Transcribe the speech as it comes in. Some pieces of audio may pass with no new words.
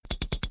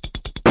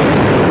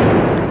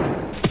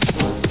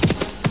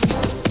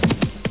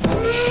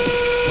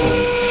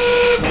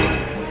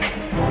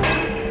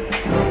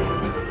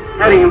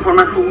här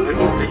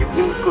informationen inte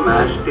gjort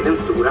kommers till en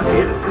stor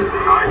affär.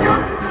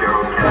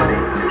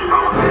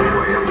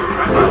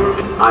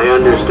 I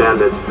understand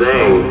that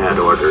they had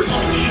orders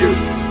to shoot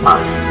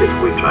us if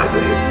we tried to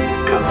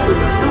come through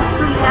them. Då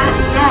skulle jag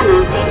gärna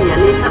vilja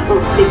läsa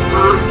upp ett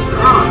par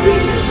rader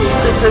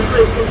för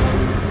fröken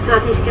så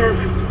att ni ska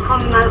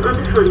komma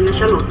underfund med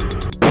Charlotte.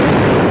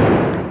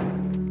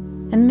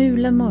 En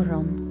mulen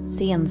morgon,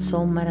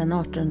 sensommaren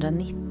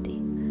 1890,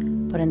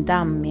 på den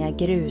dammiga,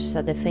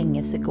 grusade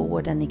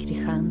fängelsegården i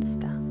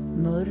Kristianstad.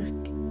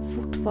 Mörk,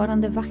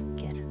 fortfarande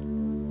vacker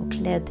och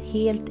klädd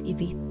helt i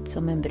vitt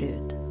som en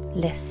brud.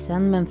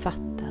 Ledsen men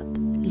fattad,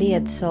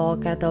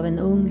 ledsagad av en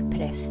ung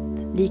präst,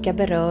 lika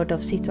berörd av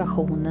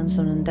situationen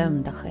som den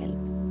dömda själv.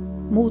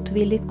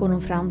 Motvilligt går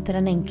hon fram till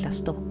den enkla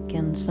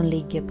stocken som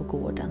ligger på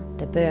gården,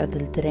 där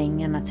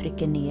bödeldrängarna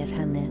trycker ner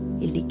henne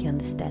i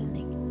liggande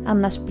ställning.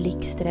 Annas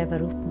blick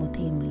strävar upp mot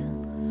himlen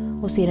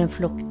och ser en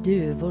flock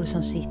duvor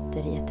som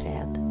sitter i ett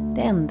träd,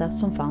 det enda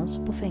som fanns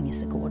på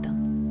fängelsegården.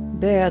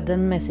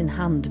 Böden med sin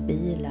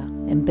handbila,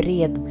 en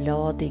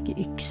bredbladig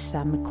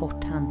yxa med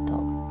kort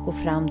handtag, går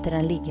fram till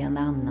den liggande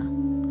Anna.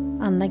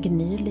 Anna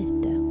gnyr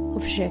lite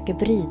och försöker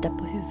vrida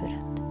på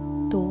huvudet.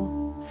 Då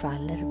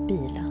faller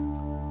bilan.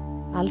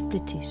 Allt blir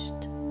tyst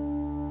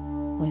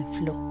och en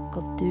flock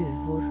av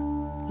duvor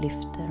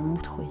lyfter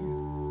mot skyn.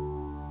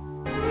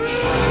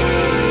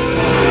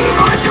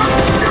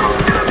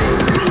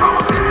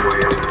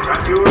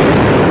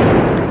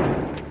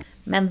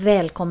 Men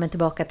välkommen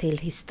tillbaka till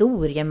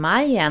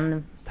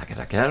Historiemajen.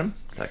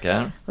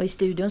 Tackar. Och i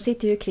studion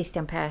sitter ju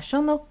Christian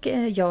Persson och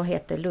jag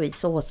heter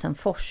Louise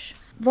Åsenfors.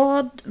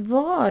 Vad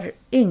var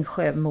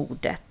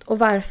Yngsjömordet och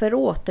varför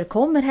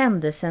återkommer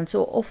händelsen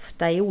så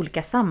ofta i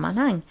olika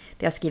sammanhang?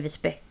 Det har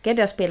skrivits böcker,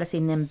 det har spelats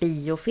in en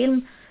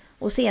biofilm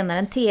och senare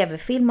en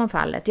tv-film om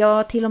fallet.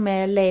 Ja, till och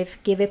med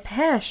Leif GW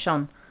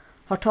Persson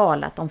har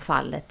talat om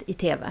fallet i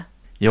tv.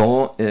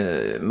 Ja,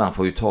 man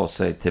får ju ta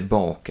sig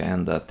tillbaka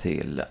ända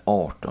till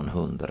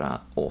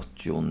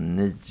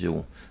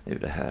 1889. Det är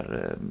det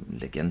här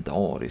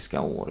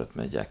legendariska året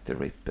med Jack the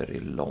Ripper i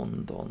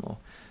London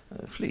och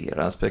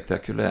flera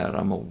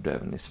spektakulära mord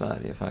även i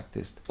Sverige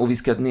faktiskt. Och vi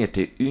ska ner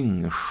till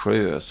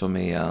Yngsjö som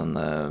är en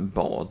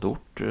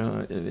badort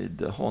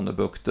vid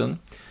Hanöbukten.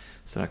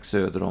 Strax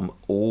söder om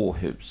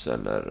Åhus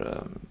eller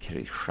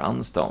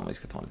Kristianstad om vi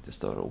ska ta en lite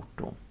större ort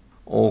då.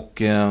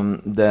 Och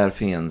där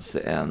finns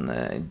en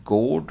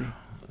gård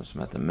som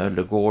heter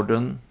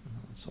Möllegården,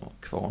 alltså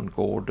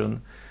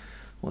Kvarngården.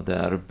 Och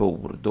där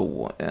bor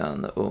då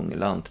en ung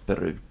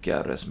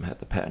lantbrukare som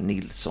heter Per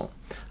Nilsson.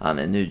 Han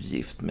är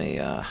nygift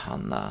med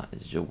Hanna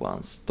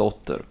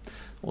Johansdotter.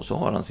 Och så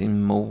har han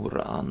sin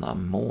mor Anna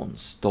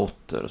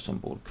Månsdotter som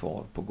bor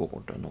kvar på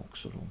gården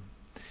också då.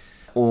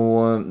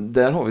 Och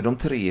där har vi de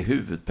tre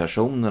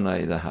huvudpersonerna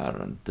i det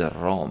här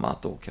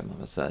dramat då kan man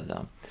väl säga.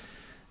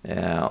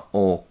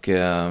 Och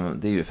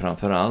det är ju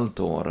framförallt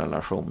då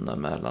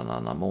relationen mellan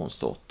Anna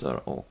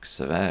Månsdotter och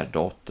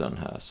svärdottern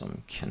här som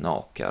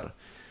knakar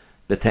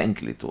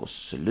betänkligt och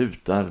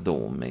slutar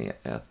då med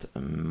ett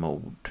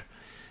mord.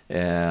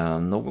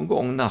 Någon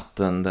gång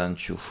natten den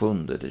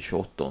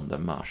 27-28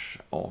 mars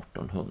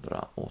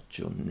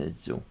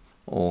 1889.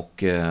 Och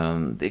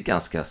det är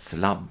ganska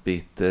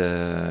slabbigt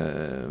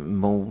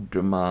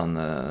mord. Man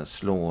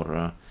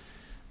slår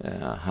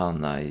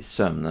Hanna i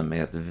sömnen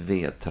med ett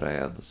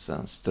vedträd,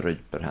 sen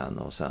stryper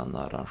henne och sen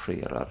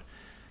arrangerar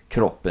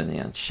kroppen i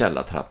en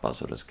källartrappa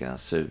så det ska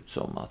se ut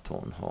som att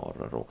hon har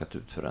råkat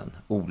ut för en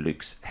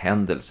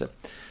olyckshändelse,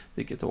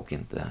 vilket dock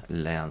inte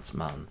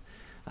länsman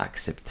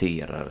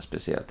accepterar,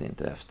 speciellt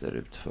inte efter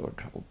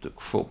utförd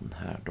obduktion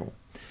här då.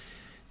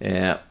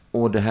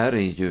 Och det här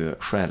är ju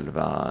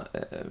själva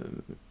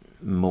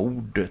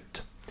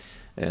mordet.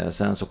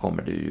 Sen så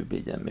kommer det ju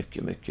bli en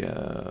mycket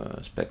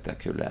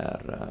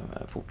spektakulär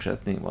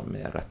fortsättning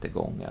med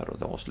rättegångar och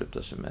det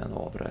avslutas med en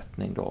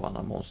avrättning då av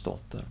Anna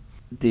Månsdotter.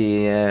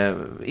 Det är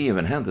ju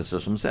en händelse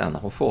som sen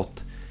har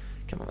fått,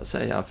 kan man väl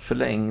säga,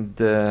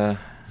 förlängd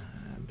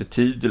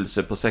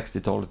betydelse. På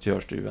 60-talet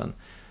görs det ju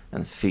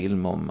en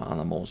film om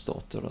Anna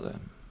Månsdotter och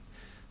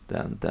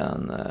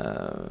den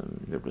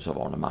gjordes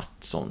av Arne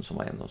Mattsson som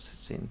var en av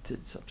sin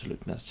tids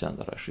absolut mest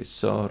kända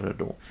regissörer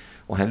då.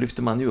 Och här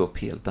lyfter man ju upp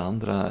helt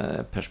andra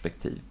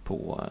perspektiv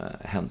på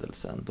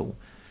händelsen då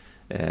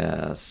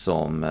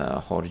som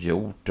har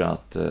gjort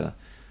att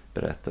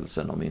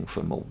berättelsen om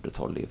Yngsjömordet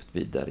har levt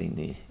vidare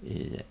in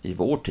i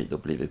vår tid och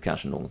blivit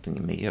kanske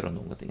någonting mer och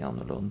någonting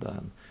annorlunda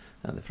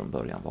än det från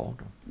början var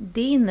då.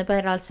 Det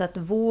innebär alltså att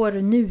vår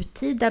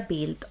nutida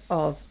bild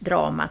av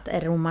dramat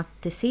är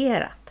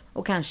romantiserat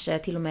och kanske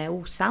till och med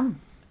osann.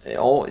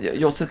 Ja,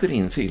 jag sätter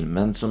in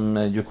filmen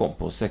som ju kom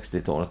på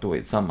 60-talet då i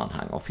ett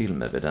sammanhang av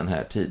filmer vid den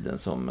här tiden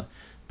som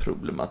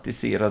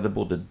problematiserade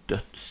både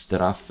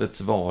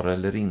dödsstraffets vara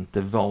eller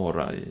inte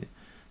vara i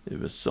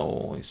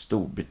USA, i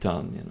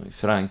Storbritannien och i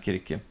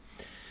Frankrike.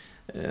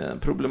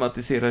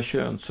 Problematiserar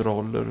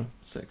könsroller,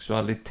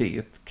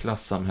 sexualitet,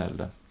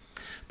 klassamhälle.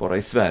 Bara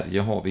i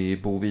Sverige har vi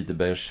Bo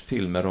Widerbergs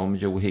filmer om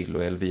Joe Hill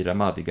och Elvira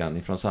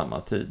Madigan från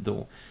samma tid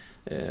då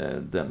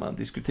där man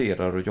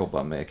diskuterar och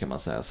jobbar med, kan man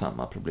säga,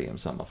 samma problem,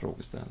 samma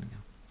frågeställningar.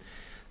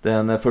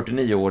 Den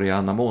 49-åriga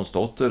Anna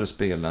Månsdotter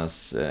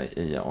spelas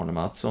i Arne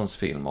Mattssons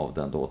film av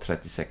den då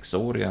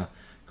 36-åriga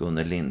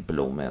Gunnel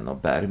Lindblom, en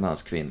av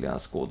Bergmans kvinnliga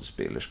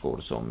skådespelerskor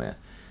som med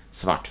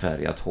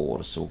svartfärgat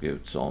hår såg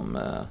ut som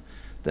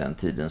den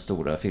tidens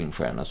stora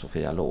filmstjärna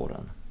Sofia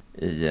Loren.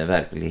 I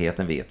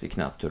verkligheten vet vi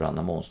knappt hur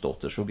Anna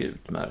Månsdotter såg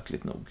ut,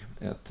 märkligt nog.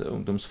 Ett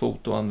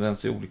ungdomsfoto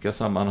används i olika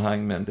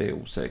sammanhang, men det är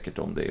osäkert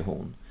om det är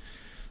hon.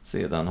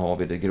 Sedan har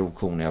vi det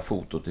grovkorniga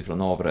fotot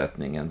ifrån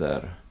avrättningen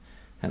där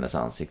hennes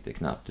ansikte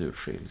knappt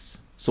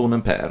urskiljs.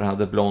 Sonen Per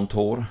hade blont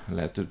hår,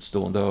 lätt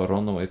utstående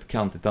öron och ett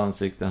kantigt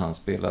ansikte. Han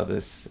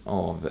spelades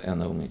av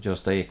en ung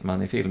Gösta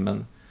Ekman i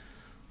filmen.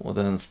 Och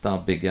den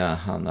stabbiga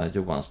Hanna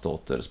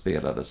Johansdotter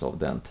spelades av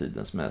den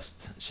tidens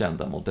mest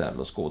kända modell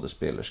och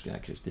skådespelerska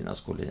Kristina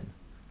Skolin.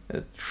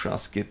 Ett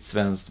sjaskigt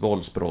svenskt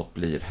våldsbrott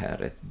blir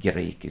här ett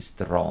grekiskt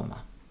drama.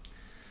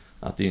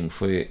 Att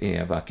Yngsjö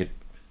är vackert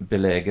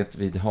beläget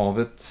vid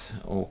havet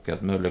och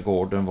att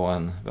Möllegården var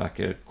en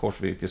vacker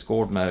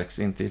korsvirkesgård märks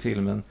inte i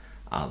filmen.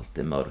 Allt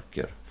är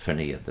mörker,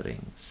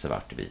 förnedring,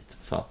 svartvit,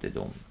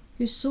 fattigdom.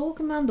 Hur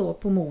såg man då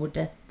på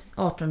mordet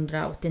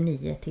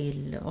 1889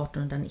 till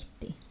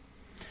 1890?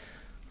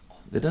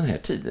 Vid den här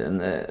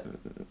tiden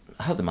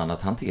hade man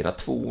att hantera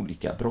 2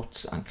 olika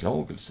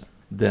brottsanklagelser.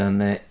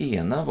 Den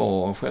ena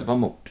var själva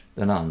mord,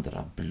 den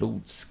andra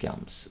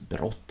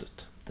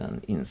blodskamsbrottet.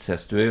 Den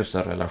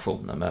incestuösa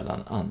relationen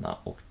mellan Anna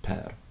och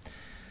Per.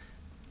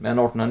 Men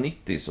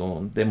 1890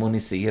 så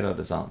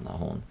demoniserades Anna.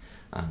 Hon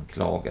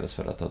anklagades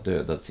för att ha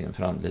dödat sin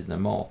framlidne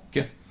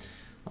make.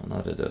 Han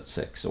hade dött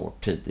 6 år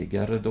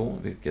tidigare då,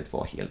 vilket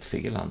var helt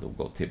fel. Han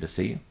dog av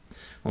TBC.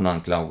 Hon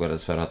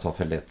anklagades för att ha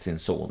förlett sin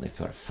son i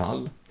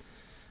förfall.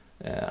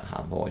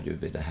 Han var ju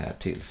vid det här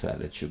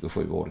tillfället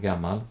 27 år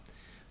gammal.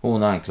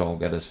 Hon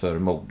anklagades för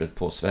mordet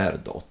på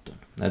svärdottern.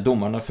 När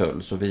domarna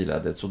föll så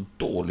vilade ett så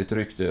dåligt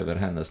rykte över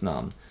hennes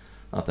namn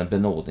att en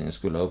benådning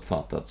skulle ha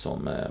uppfattats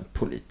som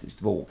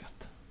politiskt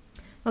vågat.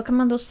 Vad kan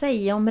man då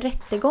säga om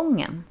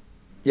rättegången?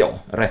 Ja,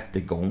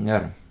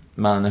 rättegångar.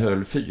 Man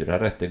höll 4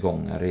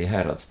 rättegångar i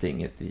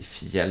häradstinget i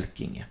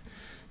Fjälkinge,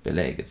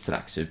 beläget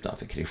strax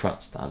utanför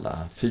Kristianstad,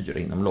 alla 4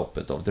 inom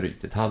loppet av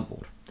drygt ett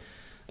halvår.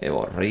 Det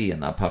var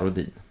rena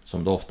parodin.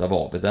 Som det ofta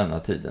var vid denna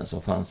tiden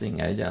så fanns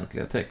inga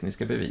egentliga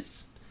tekniska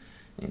bevis.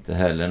 Inte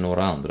heller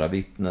några andra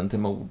vittnen till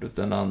mordet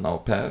än Anna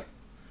och Per.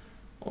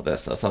 Och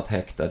dessa satt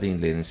häktade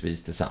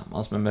inledningsvis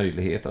tillsammans med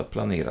möjlighet att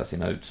planera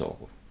sina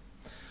utsagor.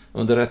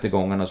 Under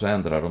rättegångarna så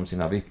ändrar de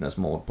sina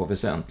vittnesmål på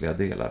väsentliga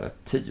delar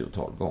ett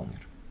 10-tal gånger.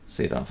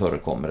 Sedan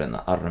förekommer en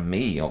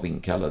armé av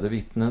inkallade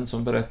vittnen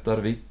som berättar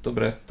vitt och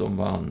brett om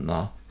vad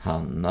Anna,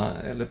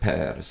 Hanna eller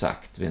Per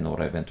sagt vid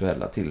några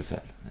eventuella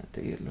tillfällen.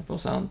 En del var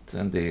sant,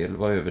 en del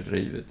var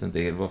överdrivet, en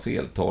del var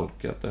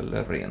feltolkat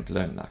eller rent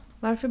lögnaktigt.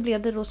 Varför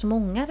blev det då så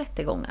många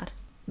rättegångar?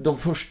 De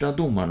första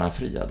domarna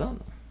friade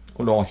Anna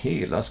och la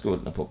hela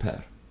skulden på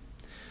Per.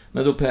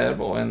 Men då Per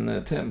var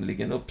en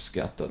tämligen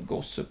uppskattad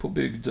gosse på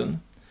bygden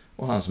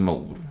och hans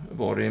mor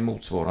var i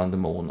motsvarande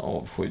mån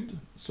avskydd,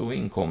 så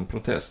inkom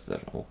protester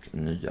och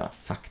nya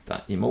fakta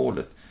i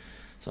målet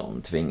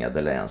som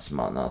tvingade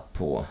länsman att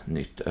på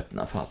nytt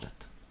öppna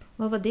fallet.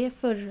 Vad var det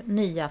för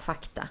nya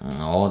fakta?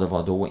 Ja, det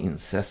var då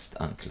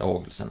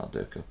incestanklagelserna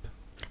dök upp.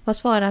 Vad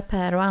svarar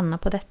Per och Anna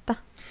på detta?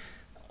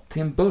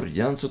 Till en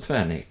början så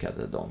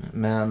tvärnekade de,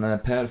 men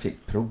Per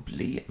fick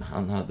problem.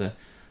 Han hade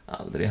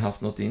aldrig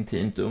haft något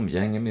intimt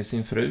umgänge med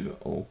sin fru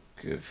och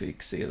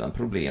fick sedan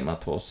problem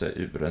att ta sig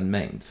ur en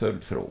mängd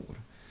följdfrågor.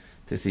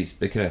 Till sist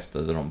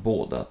bekräftade de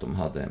båda att de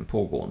hade en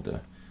pågående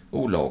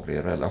olaglig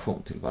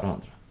relation till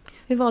varandra.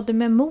 Hur var det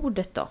med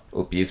mordet då?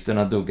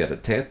 Uppgifterna duggade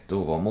tätt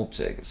och var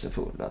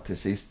motsägelsefulla. Till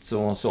sist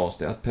så sades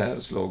det att Per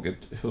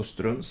slagit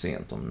hustrun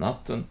sent om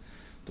natten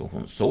då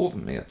hon sov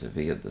med ett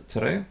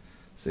vedträ.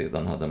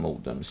 Sedan hade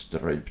modern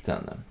strypt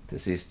henne. Till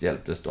sist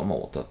hjälptes de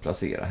åt att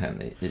placera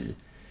henne i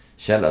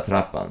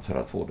källartrappan för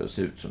att få det att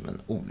se ut som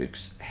en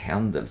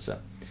olyckshändelse.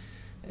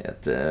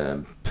 Ett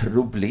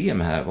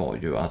problem här var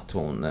ju att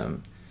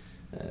hon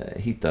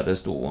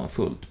hittades då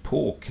fullt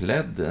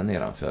påklädd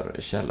nedanför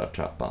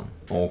källartrappan.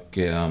 Och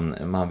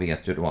man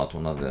vet ju då att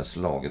hon hade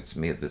slagits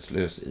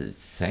medvetslös i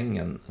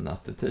sängen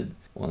nattetid.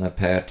 Och när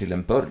Per till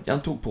en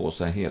början tog på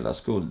sig hela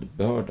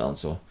skuldbördan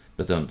så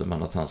bedömde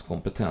man att hans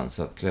kompetens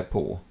att klä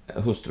på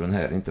hustrun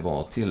här inte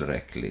var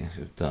tillräcklig,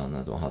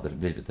 utan då hade det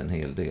blivit en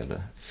hel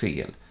del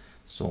fel.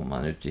 Så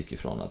man utgick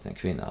ifrån att en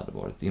kvinna hade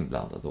varit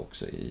inblandad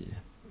också i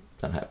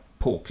den här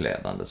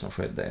påklädande som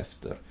skedde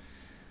efter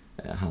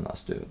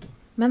Hannas död.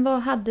 Men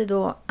vad hade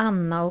då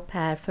Anna och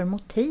Per för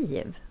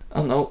motiv?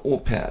 Anna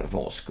och Per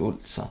var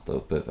skuldsatta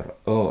upp över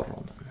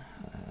öronen.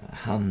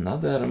 Hanna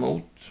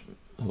däremot,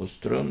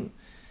 hustrun,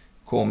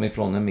 kom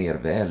ifrån en mer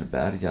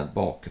välbärgad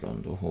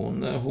bakgrund och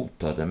hon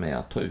hotade med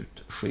att ta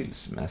ut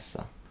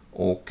skilsmässa.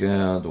 Och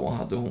då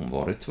hade hon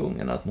varit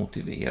tvungen att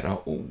motivera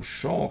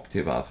orsak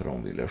till varför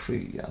hon ville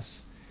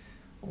skiljas.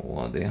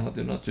 Och det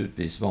hade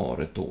naturligtvis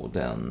varit då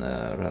den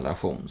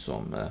relation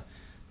som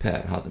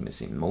Per hade med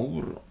sin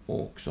mor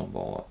och som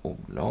var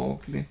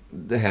olaglig.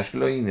 Det här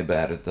skulle ha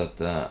inneburit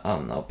att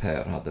Anna och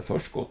Per hade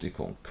först gått i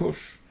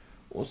konkurs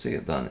och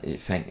sedan i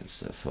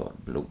fängelse för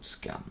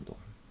blodskam då.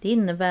 Det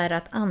innebär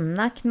att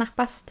Anna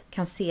knappast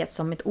kan ses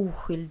som ett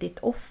oskyldigt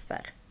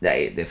offer.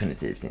 Nej,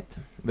 definitivt inte.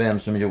 Vem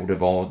som gjorde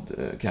vad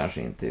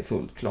kanske inte är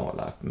fullt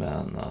klarlagt,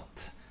 men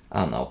att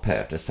Anna och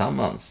Per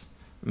tillsammans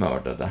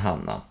mördade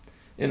Hanna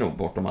är nog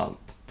bortom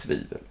allt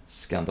tvivel.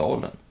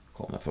 Skandalen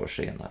kommer först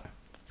senare.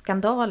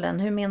 Skandalen,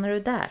 hur menar du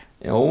där?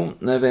 Jo,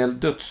 när väl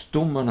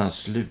dödsdomarna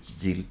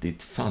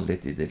slutgiltigt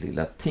fallit i det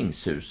lilla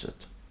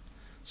tingshuset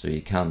så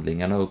gick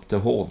handlingarna upp till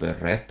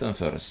hovrätten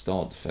för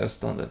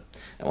stadfästande.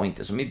 Det var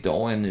inte som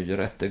idag en ny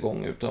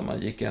rättegång, utan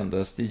man gick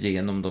endast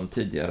igenom de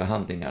tidigare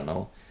handlingarna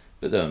och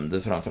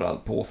bedömde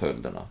framförallt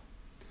påföljderna.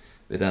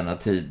 Vid denna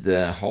tid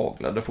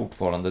haglade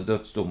fortfarande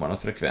dödsdomarna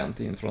frekvent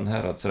in från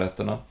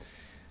häradsrätterna,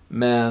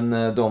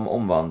 men de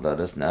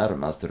omvandlades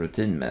närmast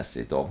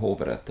rutinmässigt av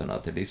hovrätterna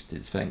till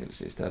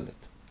livstidsfängelse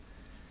istället.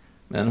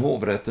 Men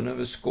hovrätten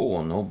över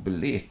Skåne och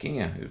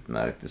Blekinge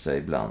utmärkte sig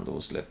ibland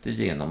och släppte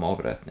igenom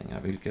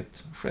avrättningar,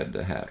 vilket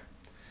skedde här.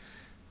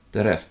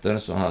 Därefter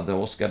så hade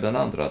Oscar den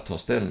andra att ta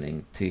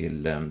ställning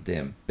till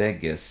de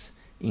bägges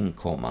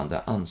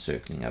inkommande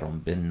ansökningar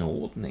om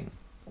benådning.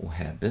 Och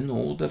här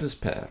benådades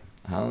Per.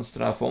 Hans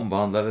straff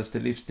omvandlades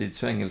till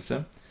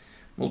livstidsfängelse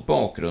mot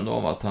bakgrund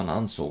av att han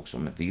ansågs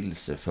som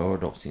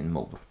vilseförd av sin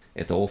mor.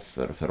 Ett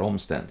offer för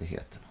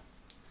omständigheterna.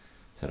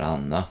 För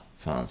Anna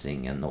fanns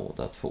ingen nåd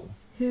att få.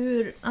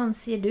 Hur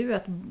anser du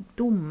att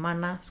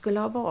domarna skulle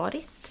ha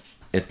varit?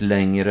 Ett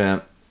längre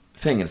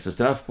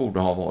fängelsestraff borde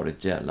ha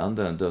varit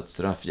gällande. En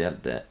dödsstraff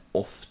gällde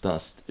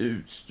oftast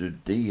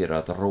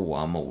utstuderat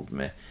råa mord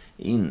med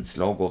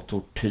inslag av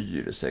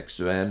tortyr,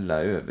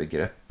 sexuella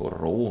övergrepp och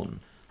rån.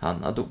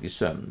 Hanna dog i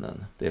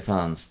sömnen. Det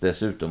fanns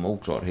dessutom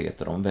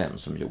oklarheter om vem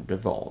som gjorde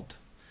vad.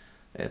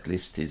 Ett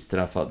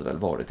livstidsstraff hade väl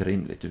varit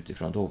rimligt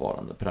utifrån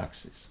dåvarande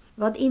praxis.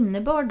 Vad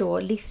innebar då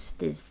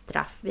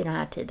livstidsstraff vid den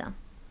här tiden?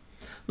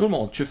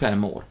 Normalt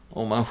 25 år,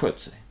 om man sköt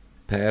sig.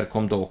 Per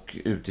kom dock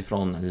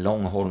utifrån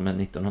Långholmen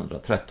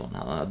 1913.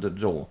 Han hade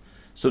då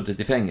suttit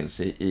i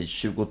fängelse i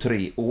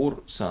 23 år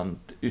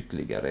samt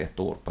ytterligare 1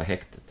 år på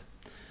häktet.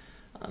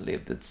 Han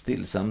levde ett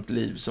stillsamt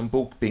liv som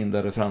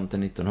bokbindare fram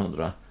till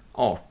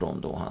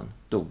 1918 då han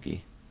dog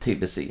i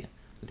TBC,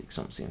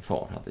 liksom sin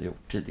far hade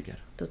gjort tidigare.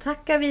 Då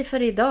tackar vi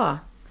för idag.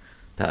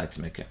 Tack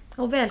så mycket.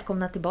 Och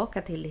välkomna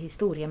tillbaka till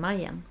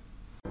Historiemajen.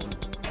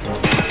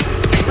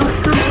 Då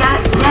skulle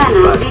jag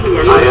gärna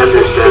vilja... I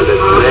understand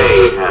that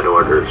they had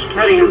orders to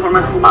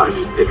shoot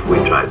us if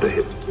we tried to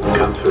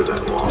come through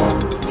that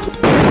wall.